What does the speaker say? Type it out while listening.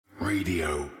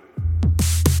Radio.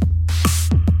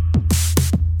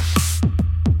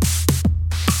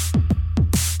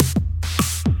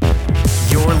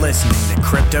 You're listening to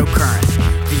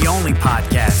Cryptocurrent, the only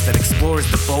podcast that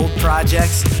explores the bold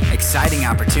projects, exciting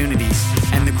opportunities,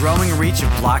 and the growing reach of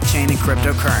blockchain and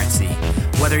cryptocurrency.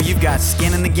 Whether you've got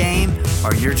skin in the game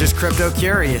or you're just crypto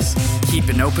curious, keep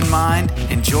an open mind,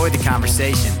 enjoy the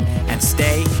conversation, and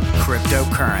stay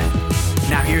cryptocurrent.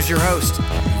 Now here's your host,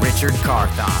 Richard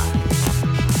Carthon.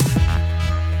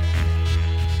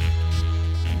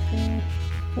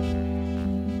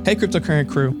 Hey Cryptocurrent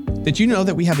crew, did you know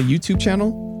that we have a YouTube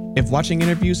channel? If watching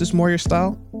interviews is more your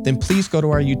style, then please go to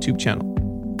our YouTube channel.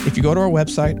 If you go to our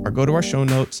website or go to our show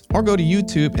notes or go to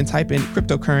YouTube and type in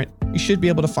Cryptocurrent, you should be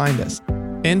able to find us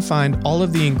and find all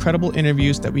of the incredible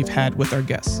interviews that we've had with our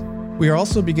guests. We are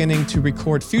also beginning to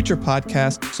record future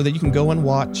podcasts so that you can go and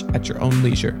watch at your own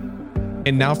leisure.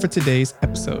 And now for today's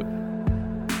episode.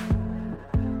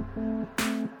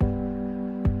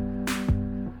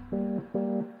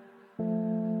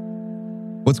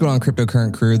 What's going on,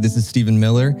 Cryptocurrent crew? This is Stephen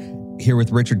Miller here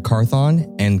with Richard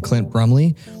Carthon and Clint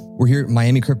Brumley. We're here at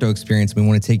Miami Crypto Experience. We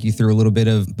want to take you through a little bit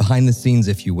of behind the scenes,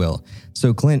 if you will.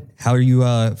 So, Clint, how are you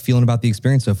feeling about the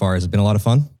experience so far? Has it been a lot of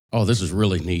fun? Oh, this is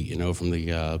really neat. You know, from the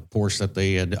Porsche that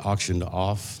they had auctioned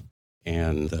off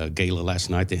and the gala last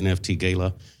night, the NFT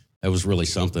gala, that was really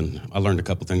something. I learned a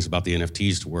couple things about the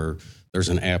NFTs to where there's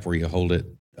an app where you hold it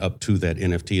up to that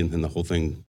NFT and then the whole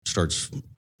thing starts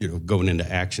going into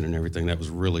action and everything. That was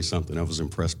really something. I was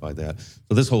impressed by that.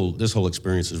 So this whole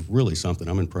experience is really something.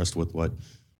 I'm impressed with what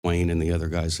Wayne and the other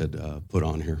guys had put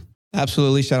on here.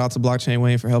 Absolutely. Shout out to Blockchain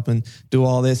Wayne for helping do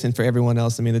all this, and for everyone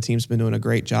else. I mean, the team's been doing a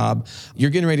great job.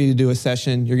 You're getting ready to do a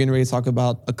session. You're getting ready to talk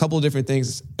about a couple of different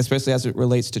things, especially as it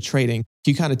relates to trading.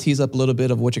 Can you kind of tease up a little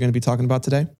bit of what you're going to be talking about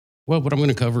today? Well, what I'm going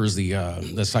to cover is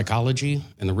the psychology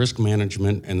and the risk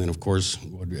management, and then of course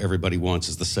what everybody wants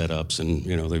is the setups, and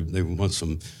they want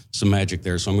some magic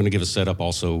there. So I'm going to give a setup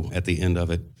also at the end of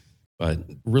it. But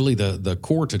really, the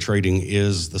core to trading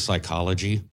is the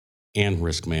psychology and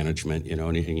risk management.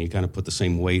 And you kind of put the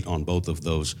same weight on both of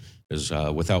those, as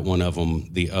without one of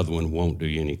them, the other one won't do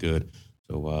you any good.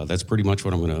 So that's pretty much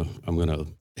what I'm gonna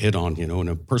hit on.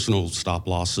 And personal stop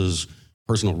losses,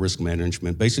 personal risk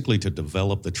management, basically to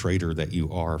develop the trader that you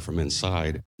are from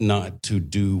inside, not to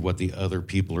do what the other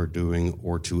people are doing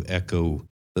or to echo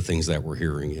the things that we're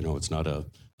hearing. It's not a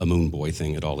moon boy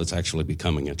thing at all. It's actually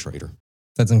becoming a trader.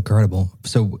 That's incredible.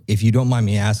 So if you don't mind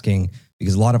me asking,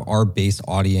 because a lot of our base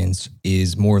audience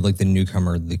is more like the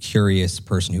newcomer, the curious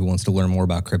person who wants to learn more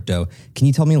about crypto, can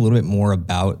you tell me a little bit more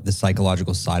about the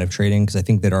psychological side of trading? Because I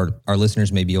think that our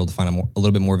listeners may be able to find a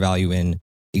little bit more value in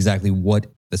exactly what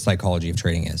the psychology of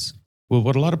trading is. Well,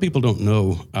 what a lot of people don't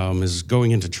know is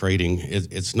going into trading,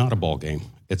 it's not a ball game.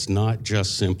 It's not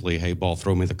just simply, hey, ball,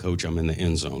 throw me the coach, I'm in the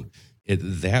end zone.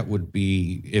 That would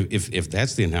be, if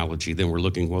that's the analogy, then we're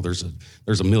looking, well, there's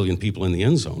a million people in the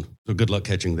end zone. So good luck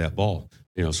catching that ball.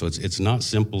 So it's not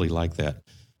simply like that.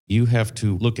 You have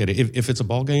to look at it. If it's a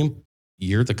ball game,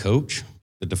 you're the coach,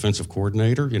 the defensive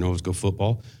coordinator, let's go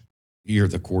football. You're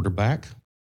the quarterback,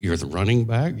 you're the running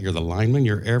back, you're the lineman,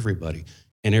 you're everybody.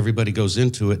 And everybody goes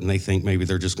into it and they think maybe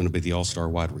they're just going to be the all-star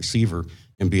wide receiver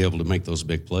and be able to make those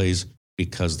big plays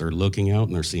because they're looking out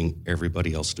and they're seeing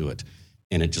everybody else do it.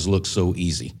 And it just looks so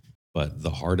easy. But the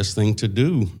hardest thing to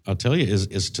do, I'll tell you,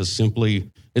 is to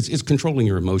simply, it's controlling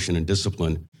your emotion and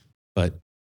discipline. But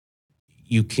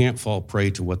you can't fall prey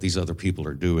to what these other people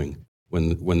are doing.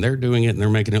 When they're doing it and they're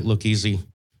making it look easy,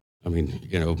 I mean,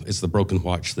 it's the broken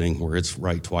watch thing where it's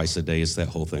right twice a day. It's that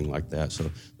whole thing like that.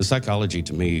 So the psychology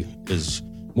to me is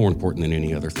more important than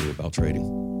any other thing about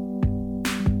trading.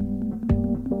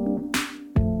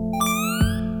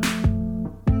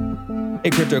 Hey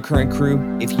Cryptocurrent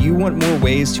crew, if you want more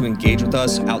ways to engage with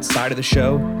us outside of the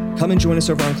show, come and join us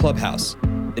over on Clubhouse,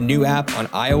 the new app on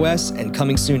iOS and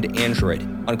coming soon to Android.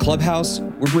 On Clubhouse,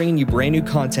 we're bringing you brand new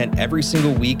content every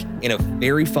single week in a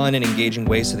very fun and engaging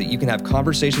way so that you can have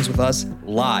conversations with us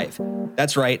live.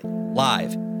 That's right,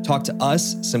 live. Talk to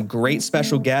us, some great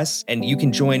special guests, and you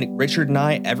can join Richard and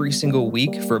I every single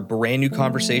week for a brand new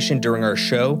conversation during our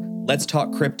show, Let's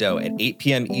Talk Crypto, at 8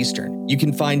 p.m. Eastern. You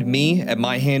can find me at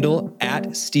my handle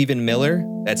at Stephen Miller.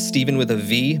 That's Stephen with a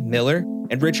V, Miller.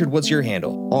 And Richard, what's your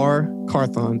handle? R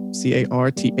Carthon,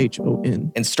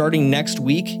 Carthon. And starting next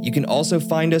week, you can also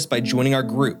find us by joining our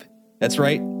group. That's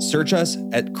right, search us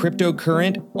at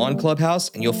Cryptocurrent on Clubhouse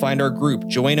and you'll find our group.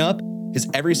 Join up, because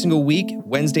every single week,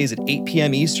 Wednesdays at 8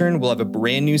 p.m. Eastern, we'll have a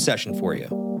brand new session for you.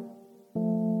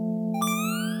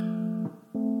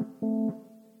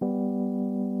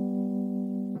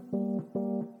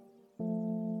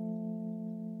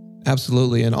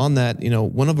 Absolutely. And on that,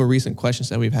 one of the recent questions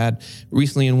that we've had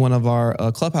recently in one of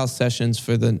our clubhouse sessions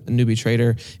for the newbie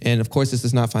trader, and of course, this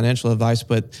is not financial advice,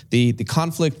 but the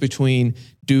conflict between,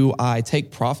 do I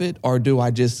take profit or do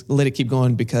I just let it keep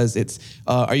going? Because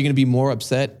are you going to be more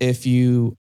upset if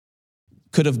you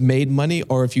could have made money,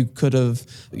 or if you could have,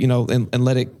 and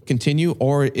let it continue?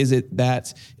 Or is it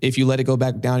that if you let it go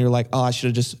back down, you're like, oh, I should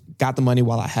have just got the money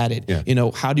while I had it?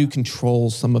 Yeah. How do you control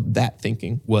some of that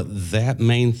thinking? Well, that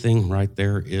main thing right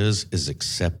there is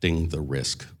accepting the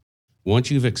risk.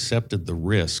 Once you've accepted the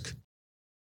risk,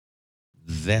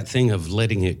 that thing of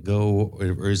letting it go,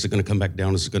 or is it going to come back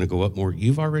down? Is it going to go up more?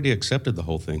 You've already accepted the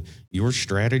whole thing. Your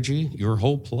strategy, your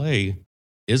whole play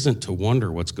isn't to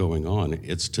wonder what's going on.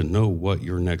 It's to know what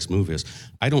your next move is.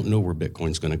 I don't know where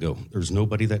Bitcoin's going to go. There's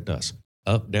nobody that does.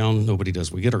 Up, down, nobody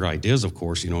does. We get our ideas, of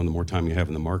course, and the more time you have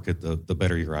in the market, the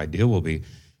better your idea will be.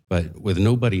 But with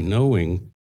nobody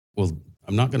knowing, well,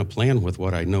 I'm not going to plan with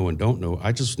what I know and don't know.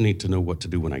 I just need to know what to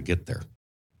do when I get there.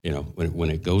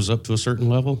 When it goes up to a certain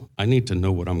level, I need to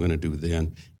know what I'm going to do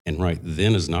then. And right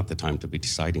then is not the time to be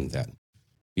deciding that.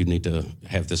 You need to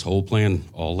have this whole plan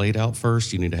all laid out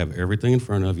first. You need to have everything in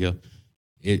front of you.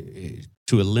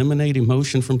 To eliminate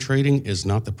emotion from trading is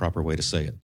not the proper way to say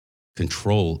it.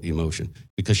 Control emotion.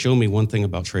 Because show me one thing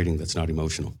about trading that's not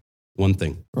emotional. One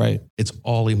thing. Right. It's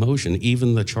all emotion.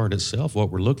 Even the chart itself, what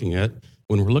we're looking at,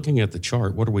 when we're looking at the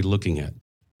chart, what are we looking at?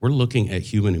 We're looking at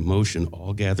human emotion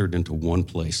all gathered into one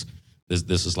place.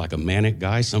 This is like a manic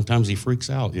guy. Sometimes he freaks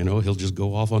out. He'll just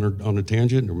go off on a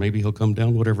tangent, or maybe he'll come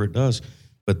down, whatever it does.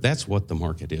 But that's what the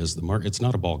market is. It's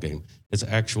not a ball game. It's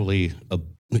actually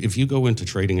if you go into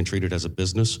trading and treat it as a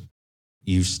business,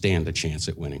 you stand a chance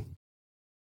at winning.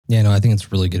 Yeah, no, I think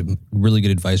it's really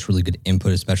good advice, really good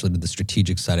input, especially to the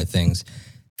strategic side of things.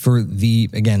 For the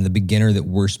beginner that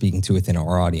we're speaking to within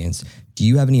our audience, do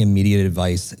you have any immediate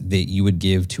advice that you would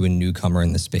give to a newcomer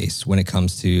in the space when it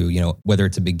comes to, whether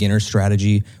it's a beginner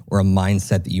strategy or a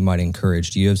mindset that you might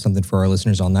encourage? Do you have something for our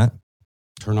listeners on that?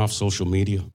 Turn off social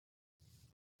media.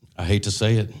 I hate to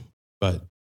say it, but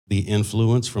the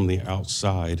influence from the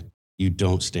outside, you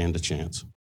don't stand a chance.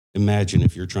 Imagine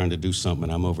if you're trying to do something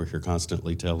and I'm over here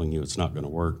constantly telling you it's not going to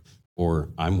work, or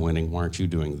I'm winning, why aren't you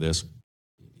doing this?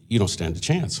 You don't stand a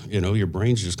chance. Your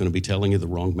brain's just going to be telling you the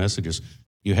wrong messages.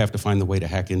 You have to find the way to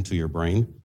hack into your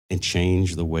brain and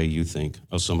change the way you think.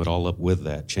 I'll sum it all up with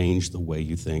that. Change the way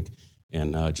you think.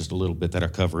 And just a little bit that I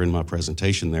cover in my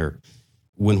presentation there.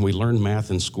 When we learn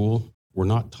math in school, we're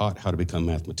not taught how to become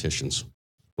mathematicians.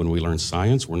 When we learn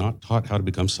science, we're not taught how to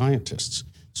become scientists.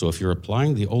 So if you're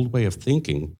applying the old way of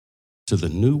thinking to the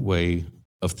new way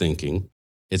of thinking,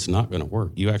 it's not going to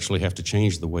work. You actually have to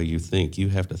change the way you think. You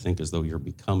have to think as though you're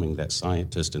becoming that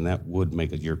scientist, and that would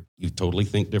make it, you totally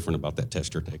think different about that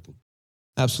test you're taking.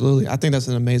 Absolutely. I think that's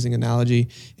an amazing analogy.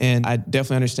 And I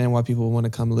definitely understand why people want to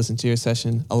come listen to your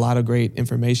session. A lot of great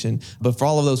information. But for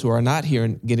all of those who are not here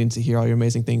and getting to hear all your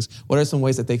amazing things, what are some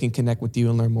ways that they can connect with you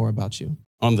and learn more about you?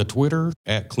 On the Twitter,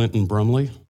 at Clinton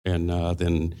Brumley, and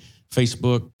then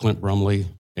Facebook, Clint Brumley,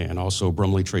 and also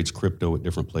Brumley Trades Crypto at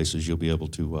different places. You'll be able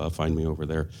to find me over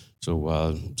there.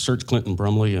 So search Clinton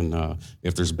Brumley, and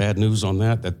if there's bad news on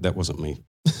that wasn't me.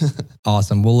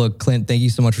 Awesome. Well, look, Clint, thank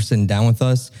you so much for sitting down with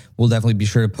us. We'll definitely be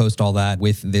sure to post all that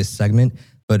with this segment.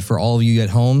 But for all of you at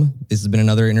home, this has been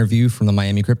another interview from the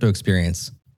Miami Crypto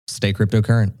Experience. Stay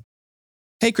cryptocurrent.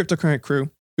 Hey, Cryptocurrent crew.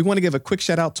 We want to give a quick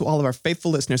shout out to all of our faithful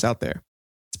listeners out there.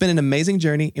 It's been an amazing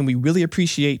journey, and we really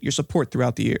appreciate your support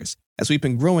throughout the years as we've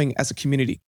been growing as a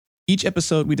community. Each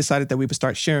episode, we decided that we would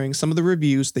start sharing some of the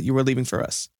reviews that you were leaving for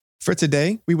us. For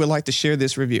today, we would like to share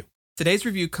this review. Today's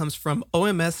review comes from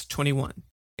OMS21.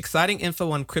 Exciting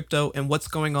info on crypto and what's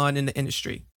going on in the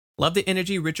industry. Love the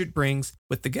energy Richard brings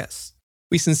with the guests.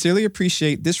 We sincerely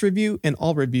appreciate this review and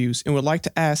all reviews, and would like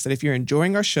to ask that if you're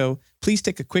enjoying our show, please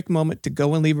take a quick moment to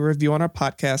go and leave a review on our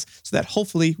podcast so that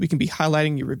hopefully we can be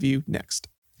highlighting your review next.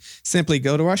 Simply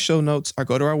go to our show notes or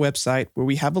go to our website where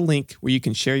we have a link where you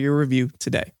can share your review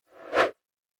today.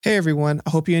 Hey everyone,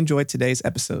 I hope you enjoyed today's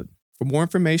episode. For more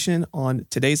information on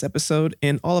today's episode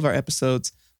and all of our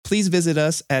episodes, please visit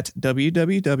us at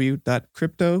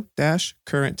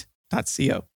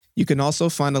www.crypto-current.co. You can also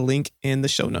find a link in the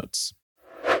show notes.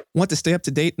 Want to stay up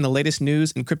to date in the latest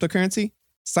news in cryptocurrency?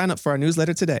 Sign up for our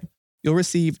newsletter today. You'll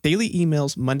receive daily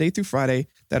emails Monday through Friday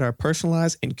that are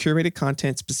personalized and curated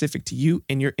content specific to you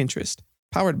and your interest,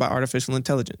 powered by artificial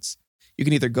intelligence. You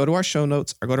can either go to our show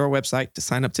notes or go to our website to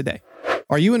sign up today.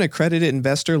 Are you an accredited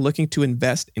investor looking to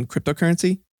invest in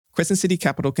cryptocurrency? Crescent City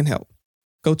Capital can help.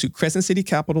 Go to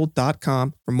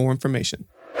crescentcitycapital.com for more information.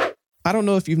 I don't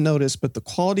know if you've noticed, but the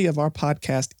quality of our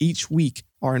podcast each week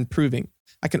are improving.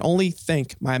 I can only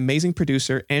thank my amazing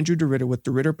producer, Andrew DeRitter with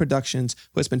DeRitter Productions,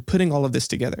 who has been putting all of this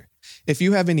together. If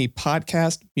you have any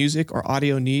podcast, music, or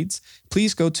audio needs,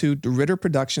 please go to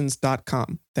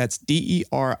DeRitterProductions.com. That's DERITTER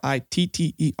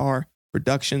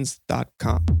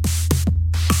Productions.com.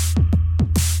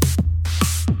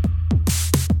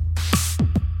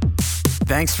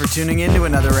 Thanks for tuning in to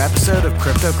another episode of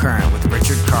Cryptocurrent with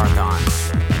Richard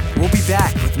Carthon. We'll be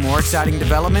back with more exciting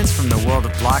developments from the world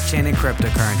of blockchain and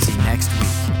cryptocurrency next week.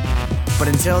 But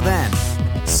until then,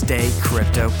 stay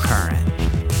cryptocurrent.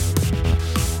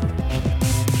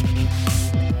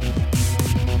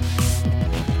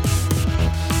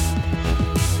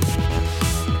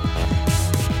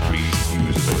 Please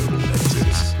use available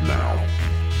exits now.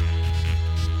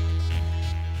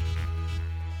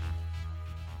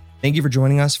 Thank you for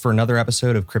joining us for another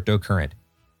episode of Cryptocurrent.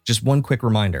 Just one quick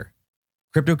reminder.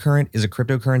 Cryptocurrent is a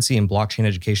cryptocurrency and blockchain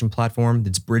education platform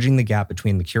that's bridging the gap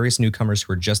between the curious newcomers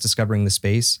who are just discovering the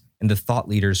space and the thought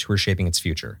leaders who are shaping its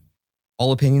future.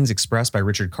 All opinions expressed by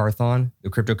Richard Carthon, the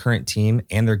Cryptocurrent team,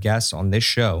 and their guests on this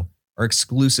show are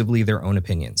exclusively their own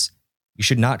opinions. You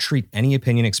should not treat any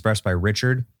opinion expressed by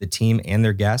Richard, the team, and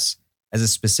their guests as a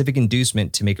specific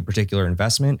inducement to make a particular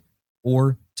investment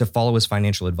or to follow his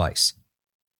financial advice.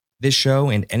 This show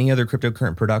and any other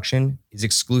Cryptocurrent production is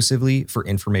exclusively for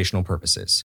informational purposes.